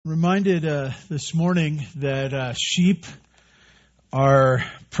Reminded this morning that sheep are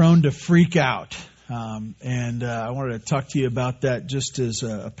prone to freak out. And I wanted to talk to you about that just as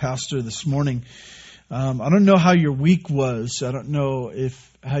a pastor this morning. I don't know how your week was. I don't know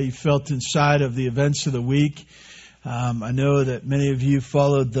how you felt inside of the events of the week. I know that many of you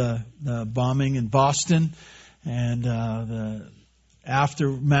followed the bombing in Boston and the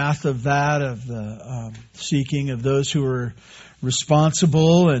aftermath of that, of the seeking of those who were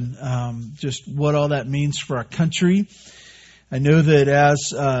responsible and just what all that means for our country. I know that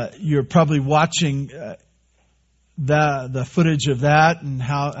as you're probably watching the footage of that and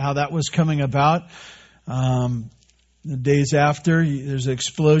how that was coming about, the days after, there's an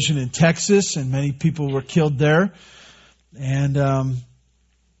explosion in Texas and many people were killed there. And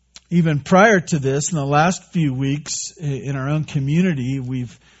even prior to this, in the last few weeks in our own community,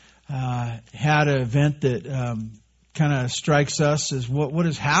 we've had an event that kind of strikes us as what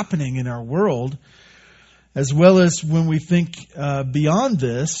is happening in our world, as well as when we think beyond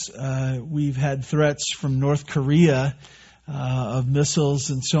this. We've had threats from North Korea of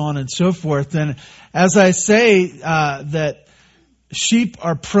missiles and so on and so forth. And as I say that sheep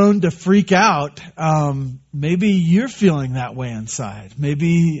are prone to freak out, maybe you're feeling that way inside.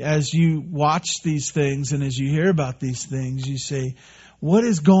 Maybe as you watch these things and as you hear about these things, you say, what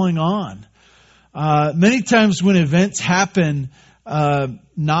is going on? Many times when events happen,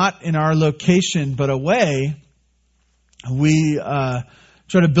 not in our location, but away, we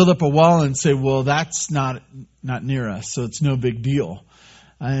try to build up a wall and say, well, that's not near us, so it's no big deal.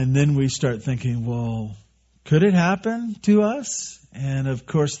 And then we start thinking, well, could it happen to us? And of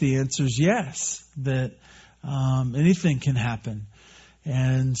course, the answer is yes, that anything can happen.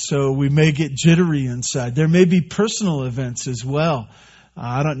 And so we may get jittery inside. There may be personal events as well.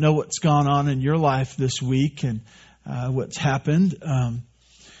 I don't know what's gone on in your life this week and what's happened.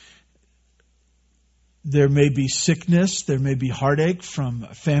 There may be sickness. There may be heartache from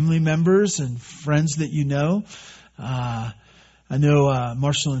family members and friends that you know. I know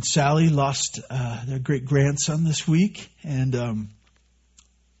Marshall and Sally lost their great-grandson this week. And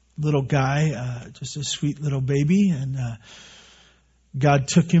little guy, just a sweet little baby. And God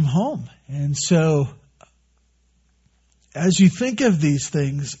took him home. And so as you think of these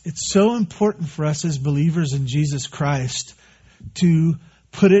things, it's so important for us as believers in Jesus Christ to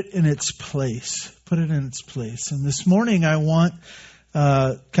put it in its place. Put it in its place. And this morning I want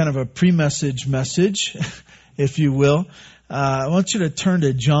kind of a pre-message message, if you will. I want you to turn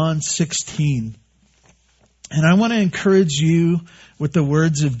to John 16. And I want to encourage you with the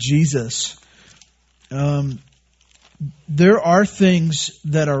words of Jesus. There are things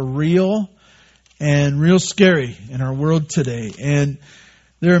that are real and real scary in our world today. And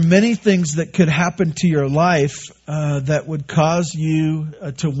there are many things that could happen to your life that would cause you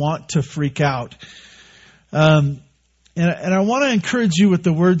to want to freak out. And I want to encourage you with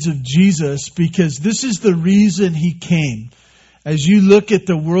the words of Jesus, because this is the reason He came. As you look at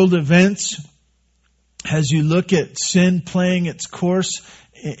the world events, as you look at sin playing its course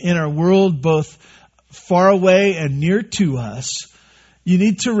in our world, both far away and near to us, you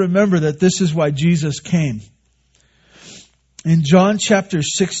need to remember that this is why Jesus came. In John chapter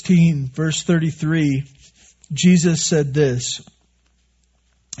 16, verse 33, Jesus said this.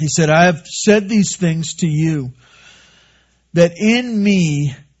 He said, I have said these things to you, that in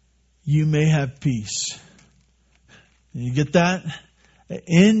me you may have peace. You get that?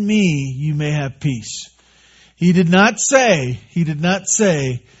 In me you may have peace. He did not say,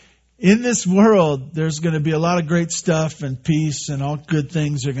 in this world, there's going to be a lot of great stuff and peace and all good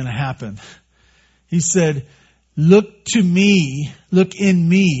things are going to happen. He said, look to me, look in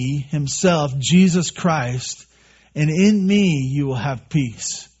me, Himself, Jesus Christ, and in me you will have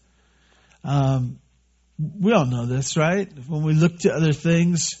peace. We all know this, right? When we look to other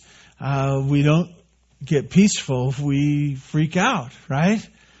things, we don't get peaceful. We freak out, right?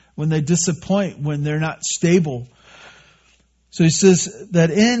 When they disappoint, when they're not stable. So He says that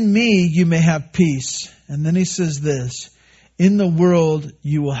in me you may have peace. And then He says this, in the world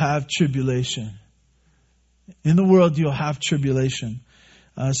you will have tribulation. In the world you'll have tribulation.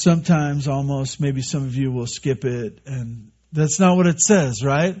 Sometimes almost, maybe some of you will skip it. And that's not what it says,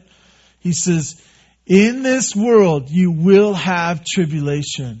 right? He says, in this world you will have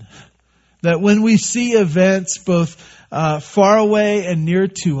tribulation. That when we see events both far away and near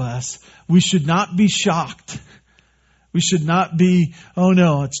to us, we should not be shocked. We should not be, oh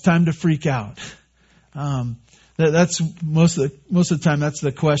no, it's time to freak out. That's most of the time. That's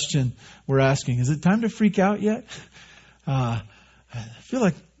the question we're asking. Is it time to freak out yet? I feel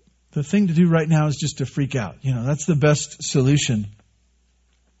like the thing to do right now is just to freak out. That's the best solution.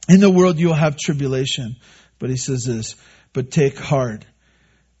 In the world you will have tribulation. But he says this, but take heart,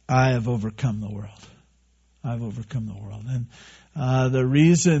 I have overcome the world. I've overcome the world. And the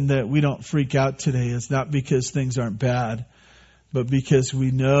reason that we don't freak out today is not because things aren't bad, but because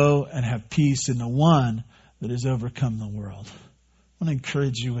we know and have peace in the one that has overcome the world. I want to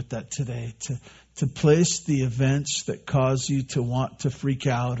encourage you with that today, to place the events that cause you to want to freak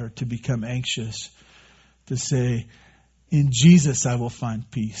out or to become anxious, to say, in Jesus I will find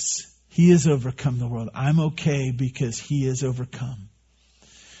peace. He has overcome the world. I'm okay because He has overcome.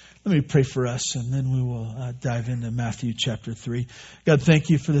 Let me pray for us, and then we will dive into Matthew chapter 3. God, thank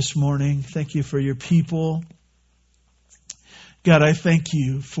you for this morning. Thank you for your people. God, I thank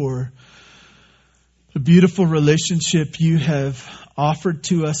you for the beautiful relationship you have offered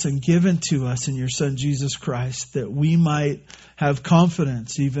to us and given to us in your Son, Jesus Christ, that we might have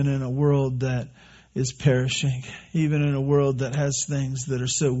confidence even in a world that is perishing, even in a world that has things that are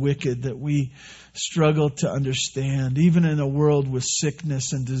so wicked that we struggle to understand, even in a world with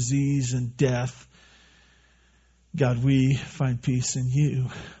sickness and disease and death. God, we find peace in you.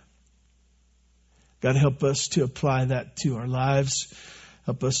 God, help us to apply that to our lives.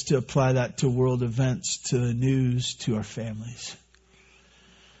 Help us to apply that to world events, to the news, to our families.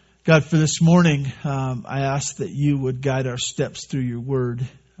 God, for this morning, I ask that you would guide our steps through your word,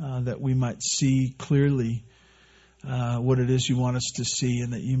 that we might see clearly what it is you want us to see,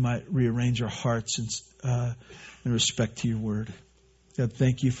 and that you might rearrange our hearts in respect to your word. God,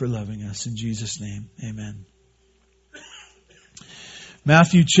 thank you for loving us. In Jesus' name, amen.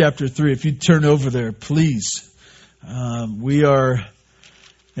 Matthew chapter 3, if you'd turn over there, please. We are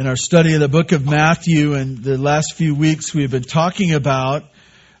in our study of the book of Matthew, and the last few weeks we've been talking about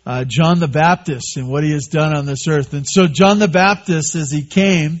John the Baptist and what he has done on this earth. And so John the Baptist, as he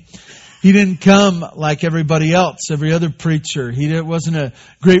came, he didn't come like everybody else, every other preacher. He wasn't a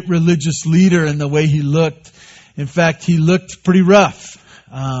great religious leader in the way he looked. In fact, he looked pretty rough.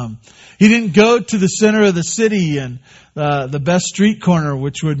 He didn't go to the center of the city and the best street corner,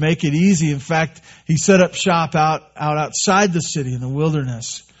 which would make it easy. In fact, he set up shop outside the city in the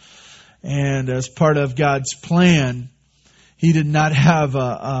wilderness. And as part of God's plan, he did not have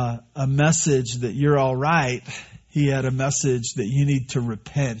a message that you're all right. He had a message that you need to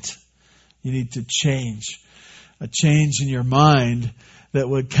repent. You need to change. A change in your mind that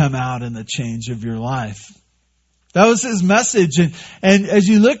would come out in the change of your life. That was his message. And as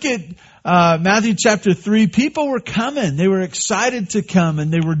you look at Matthew chapter 3, people were coming. They were excited to come,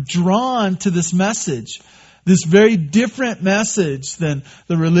 and they were drawn to this message. This very different message than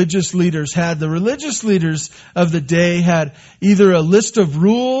the religious leaders had. The religious leaders of the day had either a list of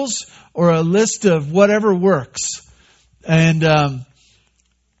rules or a list of whatever works. And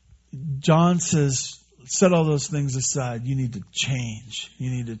John says, set all those things aside. You need to change.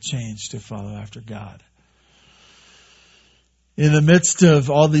 You need to change to follow after God. In the midst of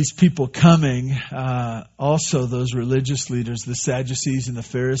all these people coming, also those religious leaders, the Sadducees and the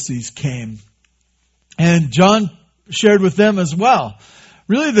Pharisees, came. And John shared with them as well.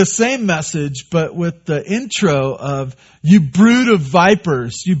 Really the same message, but with the intro of, you brood of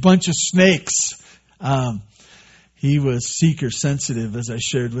vipers, you bunch of snakes. He was seeker sensitive, as I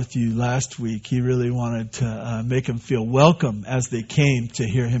shared with you last week. He really wanted to make them feel welcome as they came to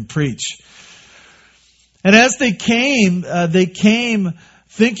hear him preach. And as they came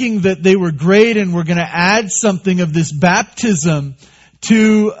thinking that they were great and were going to add something of this baptism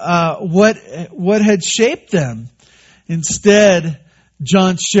to what had shaped them. Instead,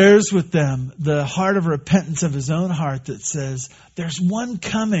 John shares with them the heart of repentance of his own heart that says, there's one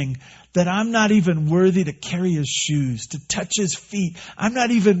coming that I'm not even worthy to carry his shoes, to touch his feet. I'm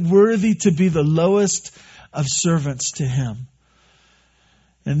not even worthy to be the lowest of servants to him.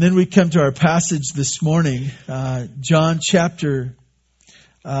 And then we come to our passage this morning, Matthew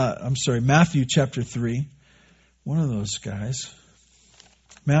chapter 3. One of those guys.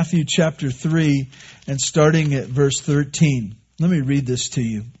 Matthew chapter 3, and starting at verse 13. Let me read this to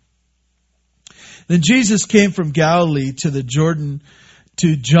you. Then Jesus came from Galilee to the Jordan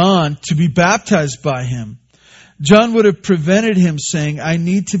to John to be baptized by him. John would have prevented him, saying, I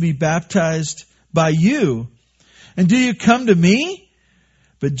need to be baptized by you, and do you come to me?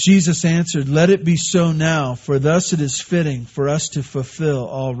 But Jesus answered, let it be so now, for thus it is fitting for us to fulfill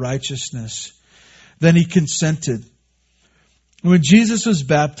all righteousness. Then he consented. When Jesus was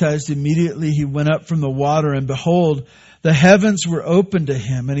baptized, immediately he went up from the water, and behold, the heavens were opened to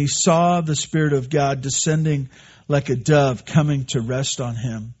him, and he saw the Spirit of God descending like a dove, coming to rest on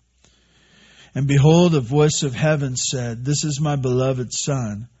him. And behold, a voice of heaven said, this is my beloved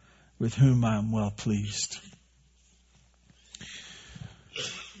Son, with whom I am well pleased.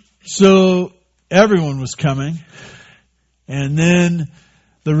 So everyone was coming. And then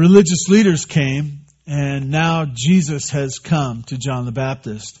the religious leaders came. And now Jesus has come to John the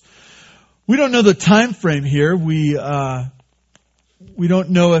Baptist. We don't know the time frame here. We don't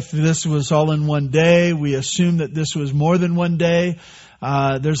know if this was all in one day. We assume that this was more than one day.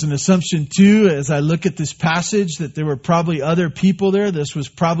 There's an assumption too, as I look at this passage, that there were probably other people there. This was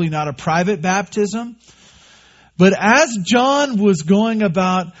probably not a private baptism. But as John was going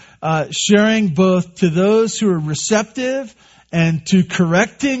about sharing both to those who are receptive and to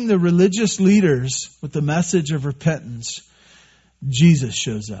correcting the religious leaders with the message of repentance, Jesus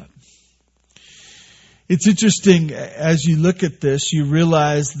shows up. It's interesting, as you look at this, you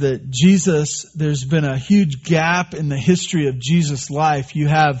realize that Jesus, there's been a huge gap in the history of Jesus' life. You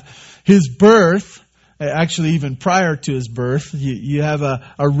have his birth, actually even prior to his birth. You have a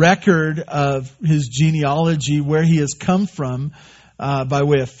record of his genealogy, where he has come from by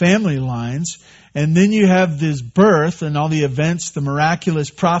way of family lines. And then you have this birth and all the events, the miraculous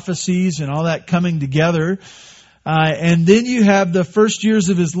prophecies and all that coming together. And then you have the first years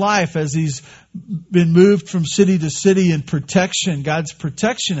of his life as he's been moved from city to city in protection, God's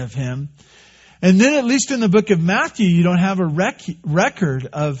protection of him. And then at least in the book of Matthew, you don't have a record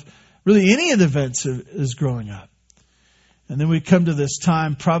of really any of the events of his growing up. And then we come to this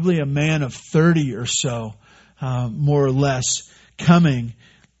time, probably a man of 30 or so, more or less, coming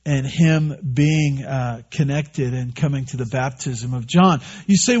and him being connected and coming to the baptism of John.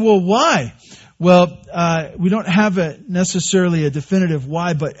 You say, well, why? Well, we don't have necessarily a definitive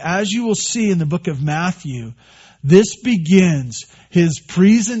why, but as you will see in the book of Matthew, this begins his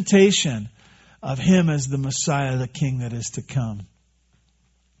presentation of him as the Messiah, the King that is to come.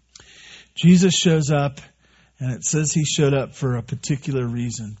 Jesus shows up, and it says he showed up for a particular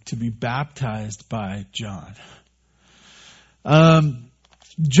reason, to be baptized by John.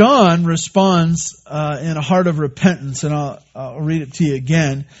 John responds in a heart of repentance, and I'll read it to you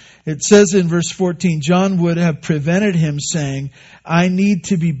again. It says in verse 14, John would have prevented him, saying, I need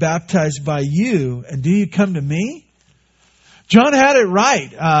to be baptized by you, and do you come to me? John had it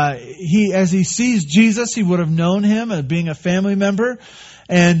right. As he sees Jesus, he would have known him as being a family member.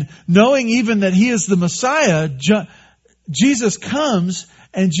 And knowing even that he is the Messiah, Jesus comes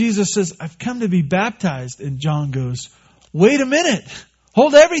and Jesus says, I've come to be baptized. And John goes, wait a minute.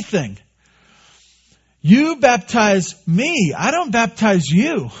 Hold everything. You baptize me. I don't baptize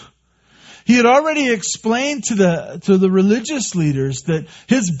you. He had already explained to the religious leaders that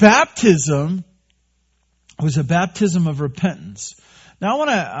his baptism was a baptism of repentance. Now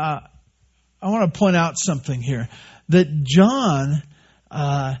I want to point out something here, that John,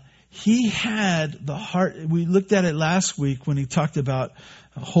 he had the heart. We looked at it last week when he talked about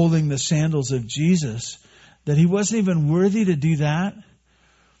holding the sandals of Jesus, that he wasn't even worthy to do that.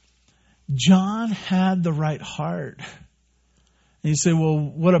 John had the right heart. And you say, well,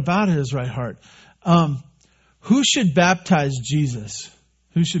 what about his right heart? Who should baptize Jesus?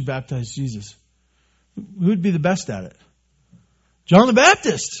 Who should baptize Jesus? Who would be the best at it? John the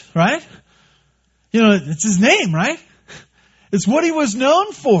Baptist, right? You know, it's his name, right? It's what he was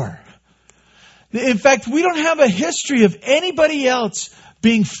known for. In fact, we don't have a history of anybody else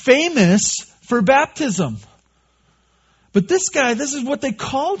being famous for baptism. But this guy, this is what they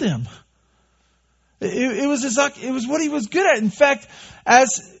called him. It was what he was good at. In fact,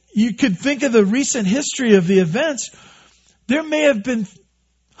 as you could think of the recent history of the events, there may have been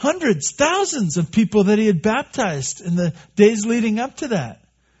hundreds, thousands of people that he had baptized in the days leading up to that.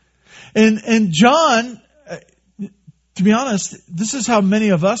 And John, to be honest, this is how many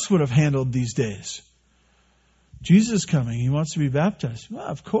of us would have handled these days. Jesus is coming. He wants to be baptized. Well,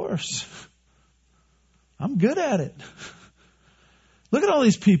 of course. I'm good at it. Look at all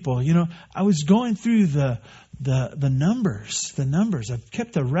these people. You know, I was going through the numbers. The numbers. I've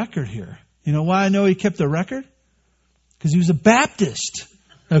kept a record here. You know why I know he kept a record? Because he was a Baptist.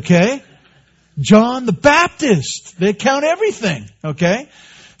 Okay? John the Baptist. They count everything. Okay?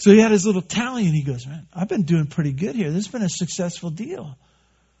 So he had his little tally and he goes, man, I've been doing pretty good here. This has been a successful deal.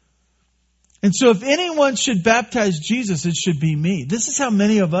 And so if anyone should baptize Jesus, it should be me. This is how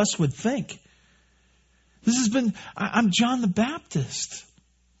many of us would think. I'm John the Baptist.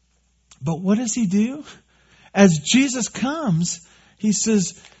 But what does he do? As Jesus comes, he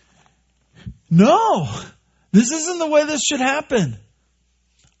says, no, this isn't the way this should happen.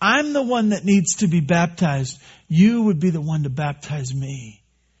 I'm the one that needs to be baptized. You would be the one to baptize me.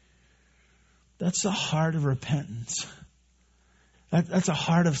 That's the heart of repentance. That's a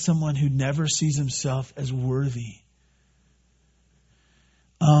heart of someone who never sees himself as worthy.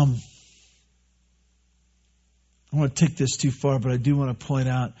 I want to take this too far, but I do want to point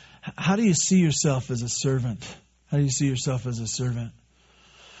out, how do you see yourself as a servant? How do you see yourself as a servant?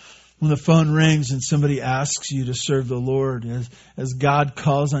 When the phone rings and somebody asks you to serve the Lord, as God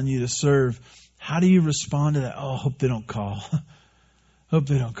calls on you to serve, how do you respond to that? Oh, I hope they don't call. Hope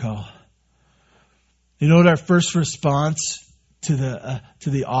they don't call. You know what our first response to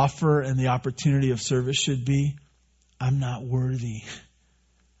the offer and the opportunity of service should be? I'm not worthy.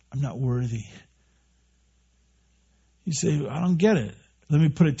 I'm not worthy. You say, I don't get it. Let me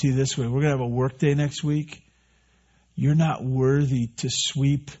put it to you this way. We're going to have a work day next week. You're not worthy to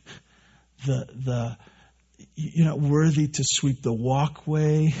sweep you're not worthy to sweep the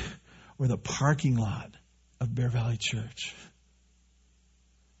walkway or the parking lot of Bear Valley Church.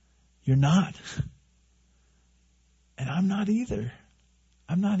 You're not. And I'm not either.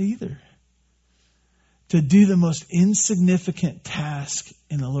 I'm not either. To do the most insignificant task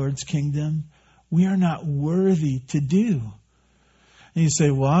in the Lord's kingdom, we are not worthy to do. And you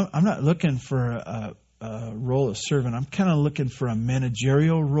say, well, I'm not looking for a role of servant. I'm kind of looking for a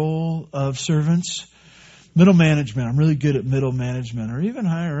managerial role of servants. Middle management. I'm really good at middle management, or even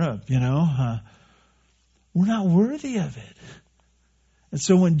higher up, We're not worthy of it. And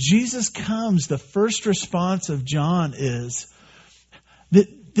so when Jesus comes, the first response of John is that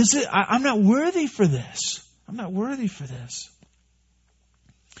I'm not worthy for this. I'm not worthy for this.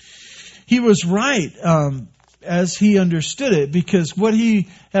 He was right as he understood it, because what he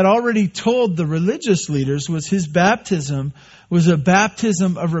had already told the religious leaders was his baptism was a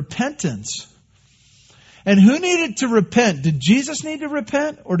baptism of repentance. And who needed to repent? Did Jesus need to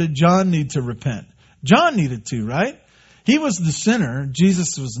repent, or did John need to repent? John needed to, right? He was the sinner.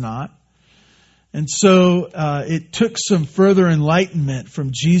 Jesus was not. And so it took some further enlightenment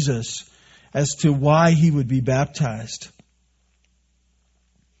from Jesus as to why he would be baptized.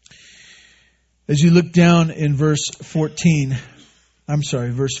 As you look down in verse 15.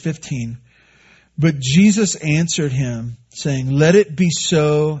 But Jesus answered him, saying, let it be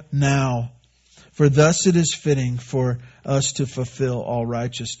so now, for thus it is fitting for us to fulfill all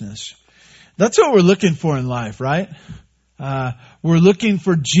righteousness. That's what we're looking for in life, right? We're looking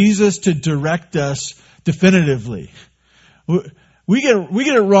for Jesus to direct us definitively. We get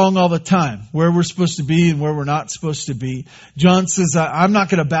it wrong all the time, where we're supposed to be and where we're not supposed to be. John says, I'm not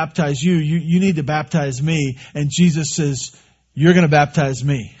going to baptize you. You need to baptize me. And Jesus says, you're going to baptize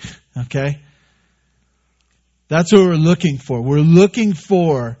me. Okay? That's what we're looking for. We're looking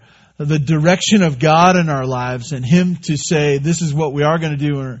for the direction of God in our lives and Him to say, this is what we are going to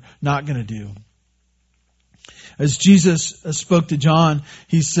do or not going to do. As Jesus spoke to John,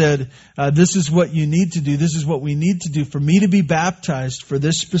 He said, this is what you need to do. This is what we need to do for me to be baptized for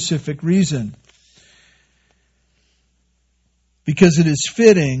this specific reason. Because it is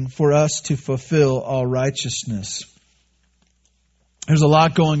fitting for us to fulfill all righteousness. There's a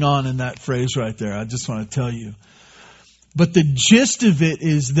lot going on in that phrase right there. I just want to tell you. But the gist of it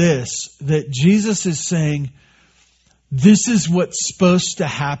is this, that Jesus is saying, this is what's supposed to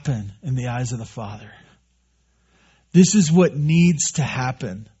happen in the eyes of the Father. This is what needs to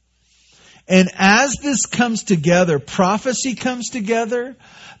happen. And as this comes together, prophecy comes together,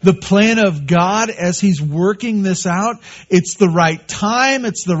 the plan of God as He's working this out, it's the right time,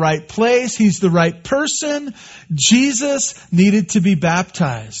 it's the right place, He's the right person. Jesus needed to be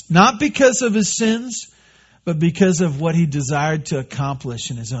baptized, not because of His sins, but because of what He desired to accomplish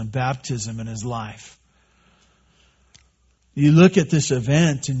in His own baptism in His life. You look at this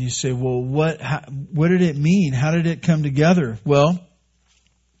event and you say, well, what did it mean? How did it come together? Well,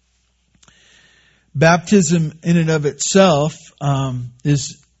 baptism in and of itself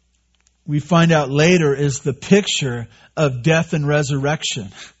is, we find out later, is the picture of death and resurrection.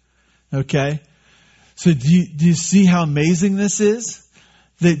 Okay? So do you see how amazing this is?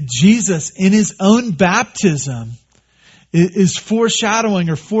 That Jesus, in His own baptism, is foreshadowing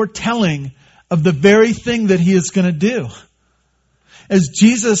or foretelling of the very thing that He is going to do. As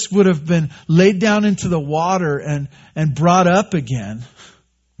Jesus would have been laid down into the water and brought up again,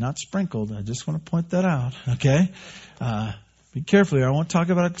 not sprinkled, I just want to point that out, okay? Be careful here, I won't talk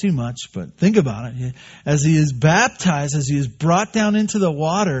about it too much, but think about it. As He is baptized, as He is brought down into the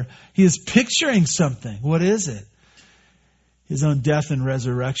water, He is picturing something. What is it? His own death and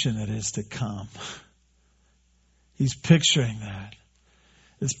resurrection that is to come. He's picturing that.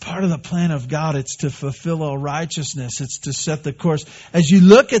 It's part of the plan of God. It's to fulfill all righteousness. It's to set the course. As you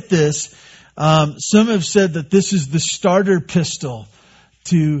look at this, some have said that this is the starter pistol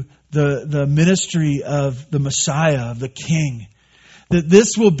to the ministry of the Messiah, of the King. that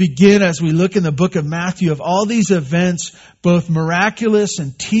this will begin as we look in the book of Matthew of all these events, both miraculous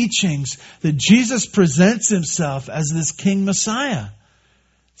and teachings, that Jesus presents himself as this King Messiah.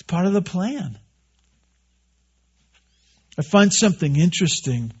 It's part of the plan. I find something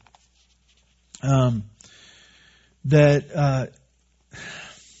interesting that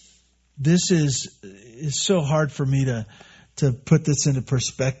this is so hard for me to put this into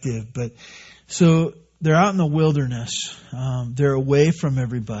perspective. But so they're out in the wilderness. They're away from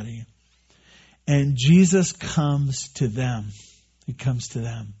everybody. And Jesus comes to them. He comes to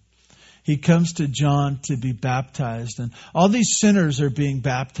them. He comes to John to be baptized. And all these sinners are being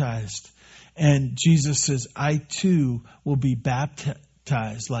baptized. And Jesus says, I too will be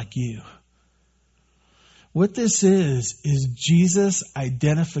baptized like you. What this is Jesus'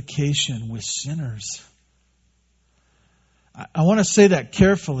 identification with sinners. I want to say that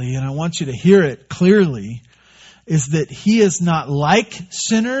carefully, and I want you to hear it clearly, is that he is not like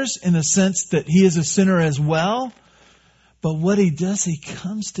sinners in the sense that he is a sinner as well. But what he does, he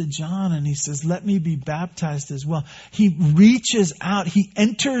comes to John and he says, let me be baptized as well. He reaches out. He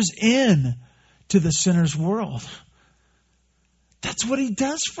enters in to the sinner's world. That's what he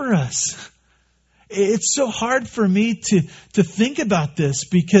does for us. It's so hard for me to think about this,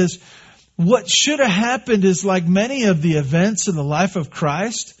 because what should have happened is, like many of the events in the life of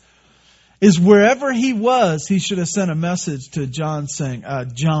Christ, is wherever he was, he should have sent a message to John saying,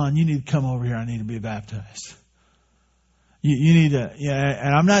 John, you need to come over here. I need to be baptized. You need to,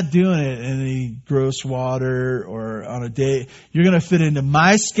 and I'm not doing it in any gross water or on a day. You're going to fit into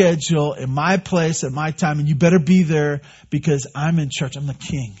my schedule, in my place, at my time, and you better be there because I'm in charge. I'm the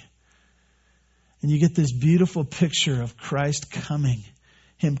king. And you get this beautiful picture of Christ coming,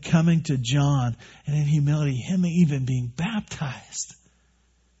 him coming to John, and in humility, him even being baptized.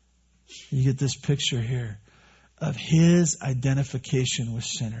 You get this picture here of his identification with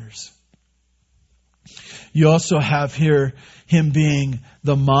sinners. You also have here him being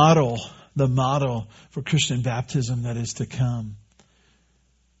the model for Christian baptism that is to come.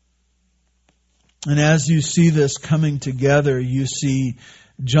 And as you see this coming together, you see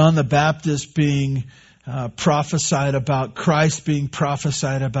John the Baptist being prophesied about, Christ being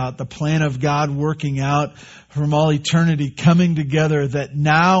prophesied about, the plan of God working out from all eternity, coming together, that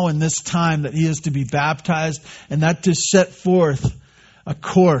now in this time that he is to be baptized, and that to set forth a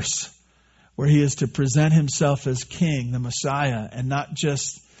course where he is to present himself as King, the Messiah, and not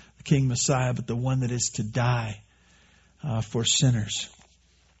just the King Messiah, but the one that is to die for sinners.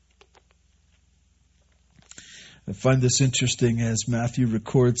 I find this interesting as Matthew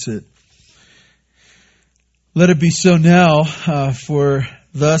records it. Let it be so now, for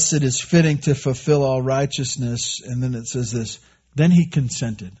thus it is fitting to fulfill all righteousness. And then it says this, then he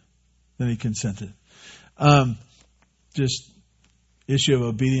consented. Just issue of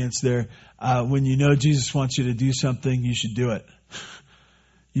obedience there. When you know Jesus wants you to do something, you should do it.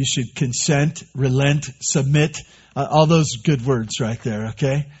 You should consent, relent, submit. All those good words right there,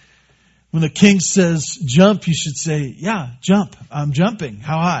 okay? When the king says jump, you should say, yeah, jump. I'm jumping.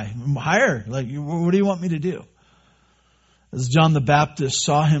 How high? Higher. Like, what do you want me to do? As John the Baptist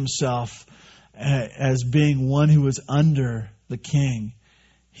saw himself as being one who was under the king,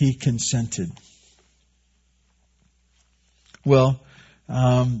 he consented. Well,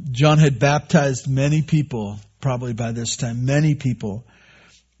 John had baptized many people, probably by this time, many people.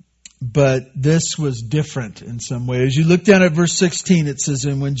 But this was different in some way. As you look down at verse 16, it says,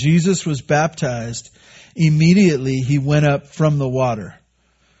 and when Jesus was baptized, immediately he went up from the water,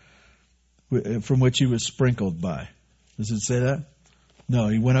 from which he was sprinkled by. Does it say that? No,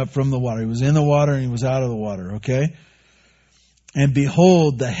 he went up from the water. He was in the water and he was out of the water, okay? And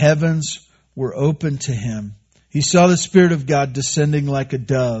behold, the heavens were opened to him. He saw the Spirit of God descending like a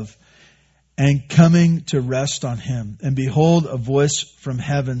dove and coming to rest on him. And behold, a voice from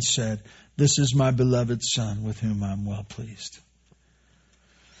heaven said, this is my beloved Son, with whom I am well pleased.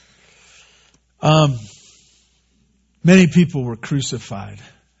 Many people were crucified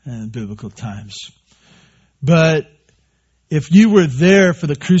in biblical times. But if you were there for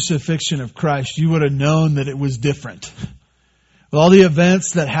the crucifixion of Christ, you would have known that it was different. With all the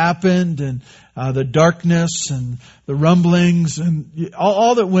events that happened and the darkness and the rumblings and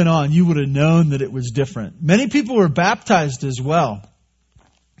all that went on, you would have known that it was different. Many people were baptized as well.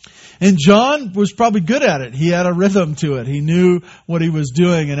 And John was probably good at it. He had a rhythm to it. He knew what he was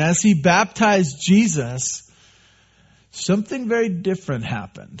doing. And as he baptized Jesus, something very different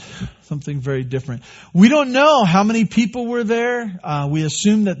happened. Something very different. We don't know how many people were there. We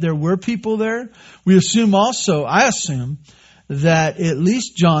assume that there were people there. I assume that at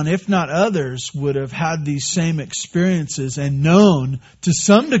least John, if not others, would have had these same experiences and known to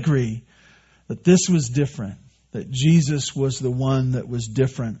some degree that this was different, that Jesus was the one that was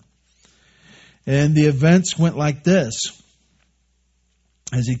different. And the events went like this.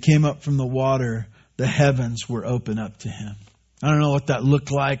 As he came up from the water, the heavens were opened up to him. I don't know what that looked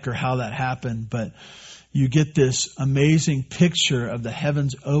like or how that happened, but you get this amazing picture of the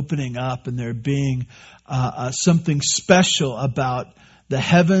heavens opening up and there being something special about the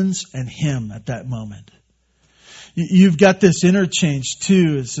heavens and him at that moment. You've got this interchange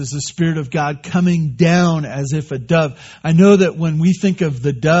too. It says the Spirit of God coming down as if a dove. I know that when we think of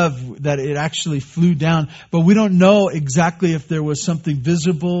the dove, that it actually flew down, but we don't know exactly if there was something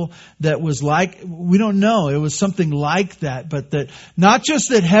visible that was like, we don't know. It was something like that, but that not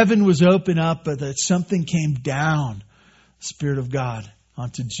just that heaven was open up, but that something came down, the Spirit of God,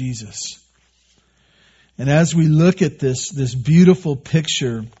 onto Jesus. And as we look at this beautiful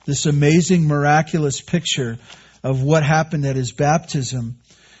picture, this amazing, miraculous picture of what happened at his baptism,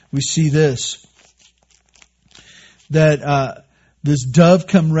 we see this. That this dove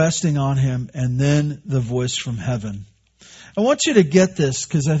come resting on him and then the voice from heaven. I want you to get this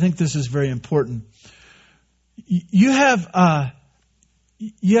because I think this is very important. You have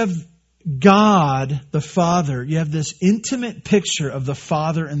God, the Father. You have this intimate picture of the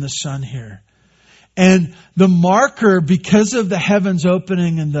Father and the Son here. And the marker, because of the heavens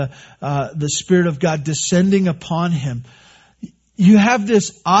opening and the Spirit of God descending upon him, you have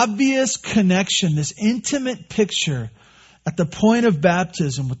this obvious connection, this intimate picture at the point of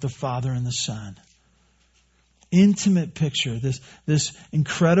baptism with the Father and the Son. Intimate picture, this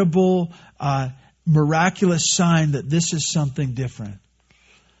incredible, miraculous sign that this is something different.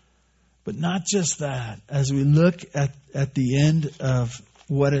 But not just that. As we look at the end of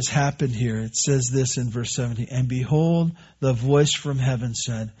what has happened here, it says this in verse 17, and behold, the voice from heaven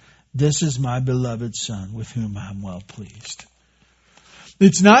said, this is my beloved Son, with whom I am well pleased.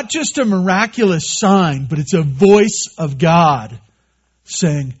 It's not just a miraculous sign, but it's a voice of God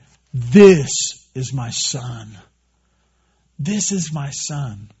saying, this is my Son. This is my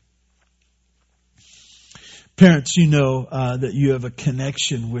Son. Parents, you know that you have a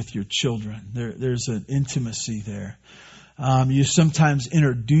connection with your children. There's an intimacy there. You sometimes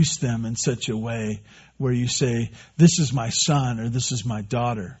introduce them in such a way where you say, this is my son or this is my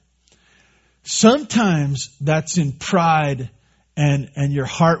daughter. Sometimes that's in pride and your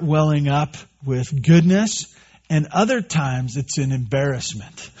heart welling up with goodness. And other times it's in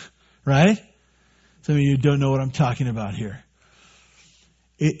embarrassment, right? Some of you don't know what I'm talking about here.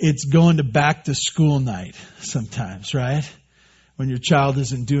 It's going to back to school night sometimes, right? When your child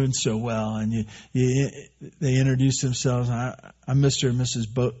isn't doing so well and they introduce themselves. I'm Mr. and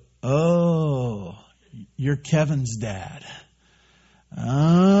Mrs. Oh, you're Kevin's dad.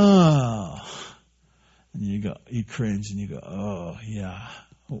 Oh. And you cringe and you go, oh, yeah.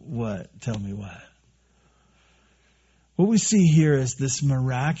 What? Tell me what? What we see here is this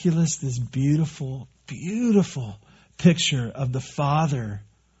miraculous, this beautiful, beautiful picture of the Father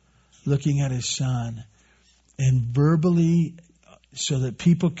looking at his Son and verbally, so that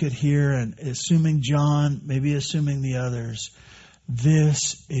people could hear, and assuming John, maybe assuming the others,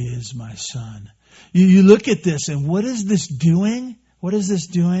 this is my Son. You look at this, and what is this doing? What is this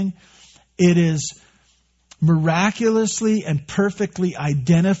doing? It is miraculously and perfectly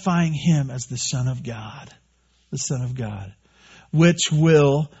identifying him as the Son of God. The Son of God. Which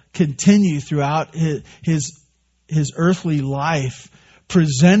will continue throughout his earthly life,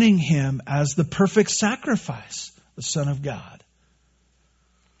 presenting him as the perfect sacrifice, the Son of God.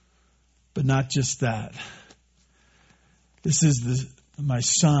 But not just that. This is my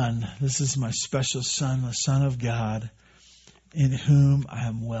Son. This is my special Son, the Son of God, in whom I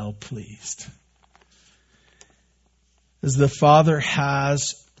am well pleased. As the Father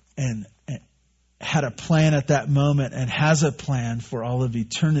has and had a plan at that moment and has a plan for all of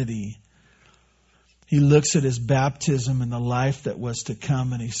eternity, he looks at his baptism and the life that was to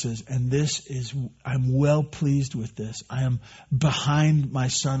come, and he says, and I'm well pleased with this. I am behind my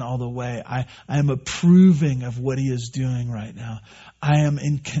Son all the way. I am approving of what he is doing right now. I am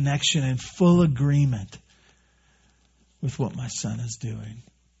in connection and full agreement with what my Son is doing.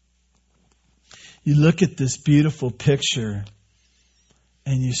 You look at this beautiful picture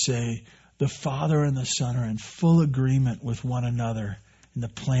and you say, the Father and the Son are in full agreement with one another in the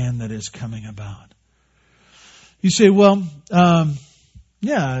plan that is coming about. You say, well,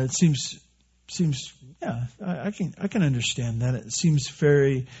 yeah, it seems, yeah, I can understand that. It seems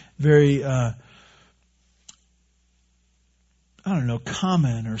very, very,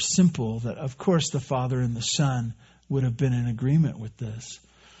 common or simple that, of course, the Father and the Son would have been in agreement with this.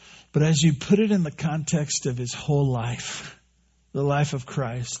 But as you put it in the context of his whole life, the life of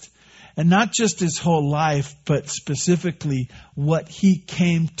Christ, and not just his whole life, but specifically what he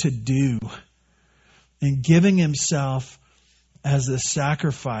came to do in giving himself as a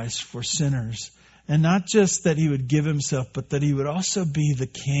sacrifice for sinners. And not just that he would give himself, but that he would also be the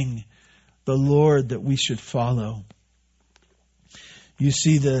King, the Lord that we should follow. You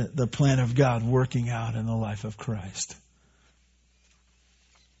see the plan of God working out in the life of Christ.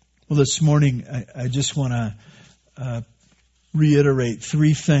 Well, this morning, I just want to reiterate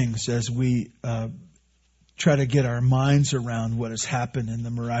three things as we try to get our minds around what has happened in the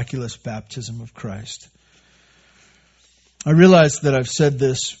miraculous baptism of Christ. I realize that I've said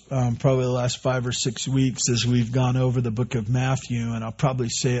this probably the last 5 or 6 weeks as we've gone over the book of Matthew, and I'll probably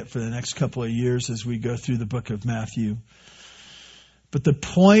say it for the next couple of years as we go through the book of Matthew. But the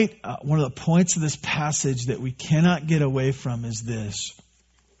point, one of the points of this passage that we cannot get away from is this.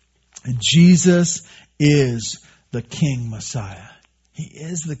 Jesus is the King Messiah. He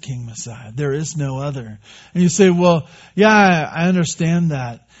is the King Messiah. There is no other. And you say, well, yeah, I understand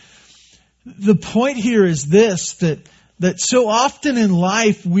that. The point here is this, that so often in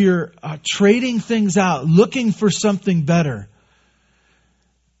life we're trading things out, looking for something better.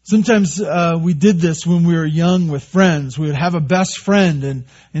 Sometimes we did this when we were young with friends. We would have a best friend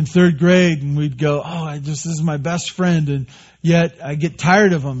in third grade, and we'd go, this is my best friend, and yet I get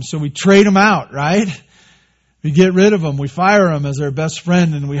tired of him, so we trade him out, right? We get rid of him. We fire him as our best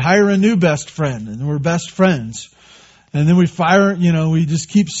friend, and we hire a new best friend, and we're best friends. And then we fire, we just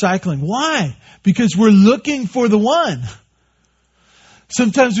keep cycling. Why? Because we're looking for the one.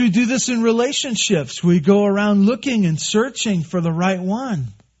 Sometimes we do this in relationships. We go around looking and searching for the right one.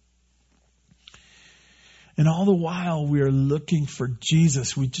 And all the while we are looking for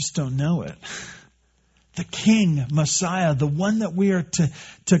Jesus. We just don't know it. The King, Messiah, the one that we are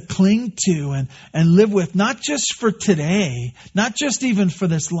to cling to and live with, not just for today, not just even for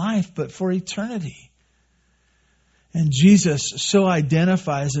this life, but for eternity. And Jesus so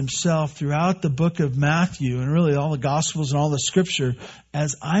identifies himself throughout the book of Matthew and really all the Gospels and all the Scripture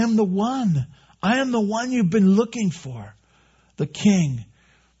as, I am the one. I am the one you've been looking for. The King.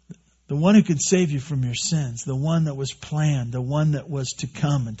 The one who could save you from your sins. The one that was planned. The one that was to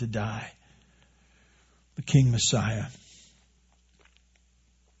come and to die. The King Messiah.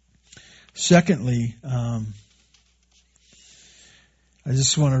 Secondly, I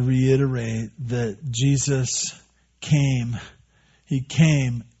just want to reiterate that Jesus came. He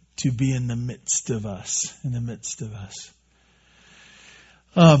came to be in the midst of us. In the midst of us.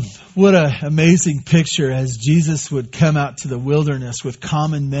 What an amazing picture as Jesus would come out to the wilderness with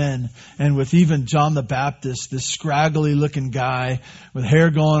common men and with even John the Baptist, this scraggly looking guy with hair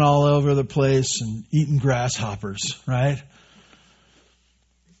going all over the place and eating grasshoppers, right?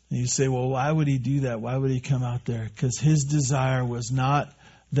 And you say, well, why would he do that? Why would he come out there? Because his desire was not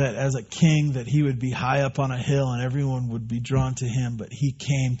that as a king that he would be high up on a hill and everyone would be drawn to him, but he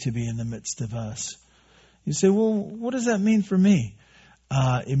came to be in the midst of us. You say, well, what does that mean for me?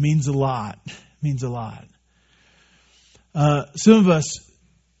 It means a lot. It means a lot. Some of us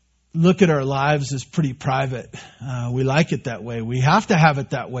look at our lives as pretty private. We like it that way. We have to have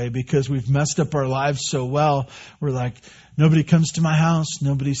it that way because we've messed up our lives so well. We're like, nobody comes to my house.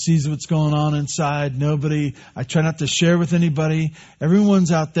 Nobody sees what's going on inside. I try not to share with anybody.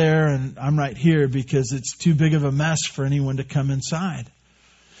 Everyone's out there and I'm right here because it's too big of a mess for anyone to come inside.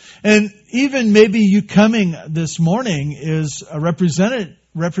 And even maybe you coming this morning is a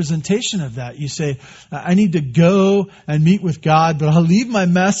representation of that. You say, I need to go and meet with God, but I'll leave my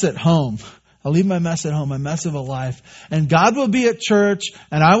mess at home. I'll leave my mess at home, my mess of a life. And God will be at church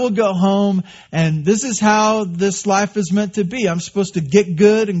and I will go home. And this is how this life is meant to be. I'm supposed to get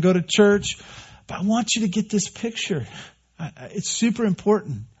good and go to church. But I want you to get this picture. It's super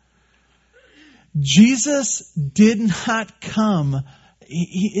important. Jesus did not come.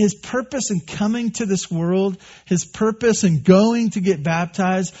 His purpose in coming to this world, his purpose in going to get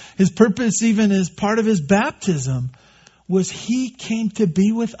baptized, his purpose even as part of his baptism was he came to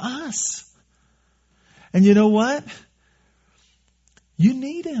be with us. And you know what? You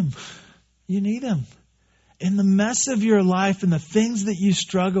need him. You need him. In the mess of your life and the things that you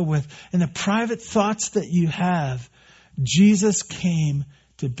struggle with and the private thoughts that you have, Jesus came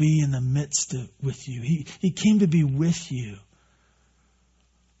to be in the midst with you. He came to be with you.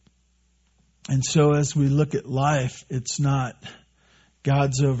 And so as we look at life, it's not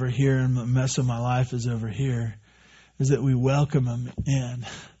God's over here and the mess of my life is over here. Is that we welcome him in.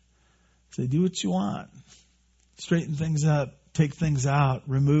 Say, do what you want. Straighten things up. Take things out.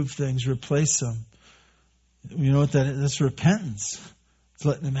 Remove things. Replace them. You know what that is? That's repentance. It's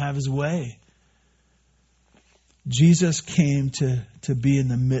letting him have his way. Jesus came to be in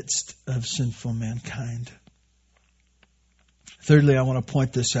the midst of sinful mankind. Thirdly, I want to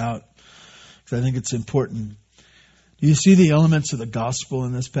point this out because I think it's important. Do you see the elements of the gospel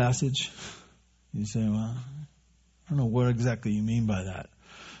in this passage? You say, well, I don't know what exactly you mean by that.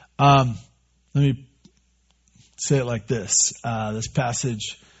 Let me say it like this. This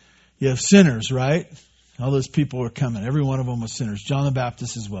passage, you have sinners, right? All those people were coming. Every one of them was sinners. John the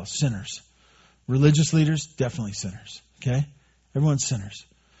Baptist as well, sinners. Religious leaders, definitely sinners. Okay? Everyone's sinners.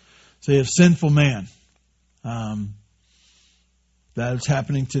 So you have sinful man. That is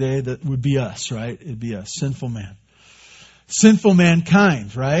happening today. That would be us, right? It'd be us. Sinful man. Sinful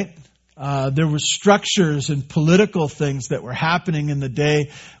mankind, right? There were structures and political things that were happening in the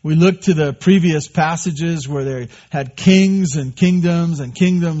day. We looked to the previous passages where they had kings and kingdoms.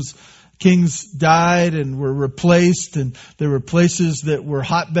 Kings died and were replaced, and there were places that were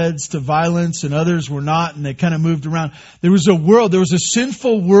hotbeds to violence and others were not, and they kind of moved around. There was a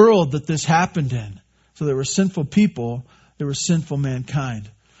sinful world that this happened in. So there were sinful people, there was sinful mankind.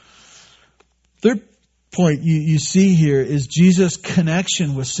 Third point you see here is Jesus'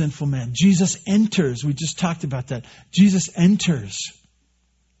 connection with sinful man. Jesus enters. We just talked about that. Jesus enters.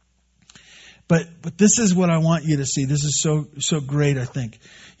 But this is what I want you to see. This is so great, I think.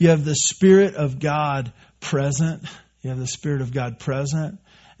 You have the Spirit of God present. You have the Spirit of God present.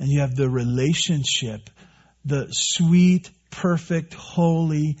 And you have the relationship, the sweet, perfect,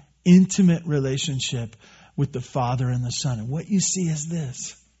 holy, intimate relationship with the Father and the Son. And what you see is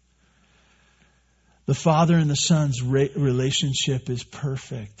this. The Father and the Son's relationship is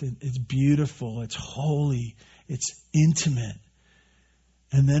perfect. It's beautiful. It's holy. It's intimate.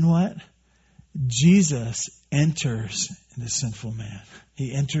 And then what? Jesus enters into sinful man.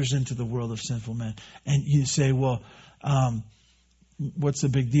 He enters into the world of sinful man. And you say, well, what's the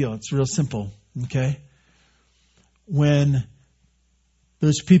big deal? It's real simple, okay? When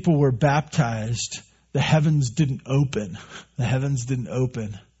those people were baptized, the heavens didn't open. The heavens didn't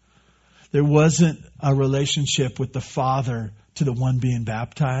open. There wasn't a relationship with the Father to the one being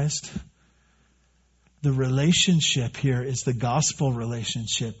baptized. The relationship here is the gospel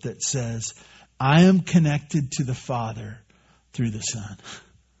relationship that says, I am connected to the Father through the Son.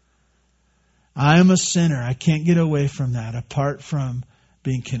 I am a sinner. I can't get away from that apart from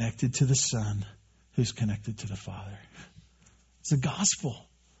being connected to the Son who's connected to the Father. It's the gospel.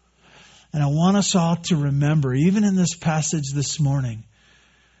 And I want us all to remember, even in this passage this morning,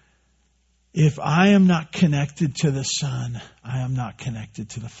 if I am not connected to the Son, I am not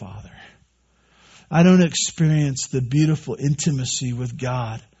connected to the Father. I don't experience the beautiful intimacy with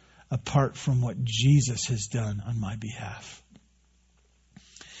God apart from what Jesus has done on my behalf.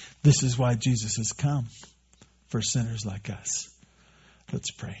 This is why Jesus has come, for sinners like us.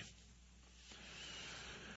 Let's pray.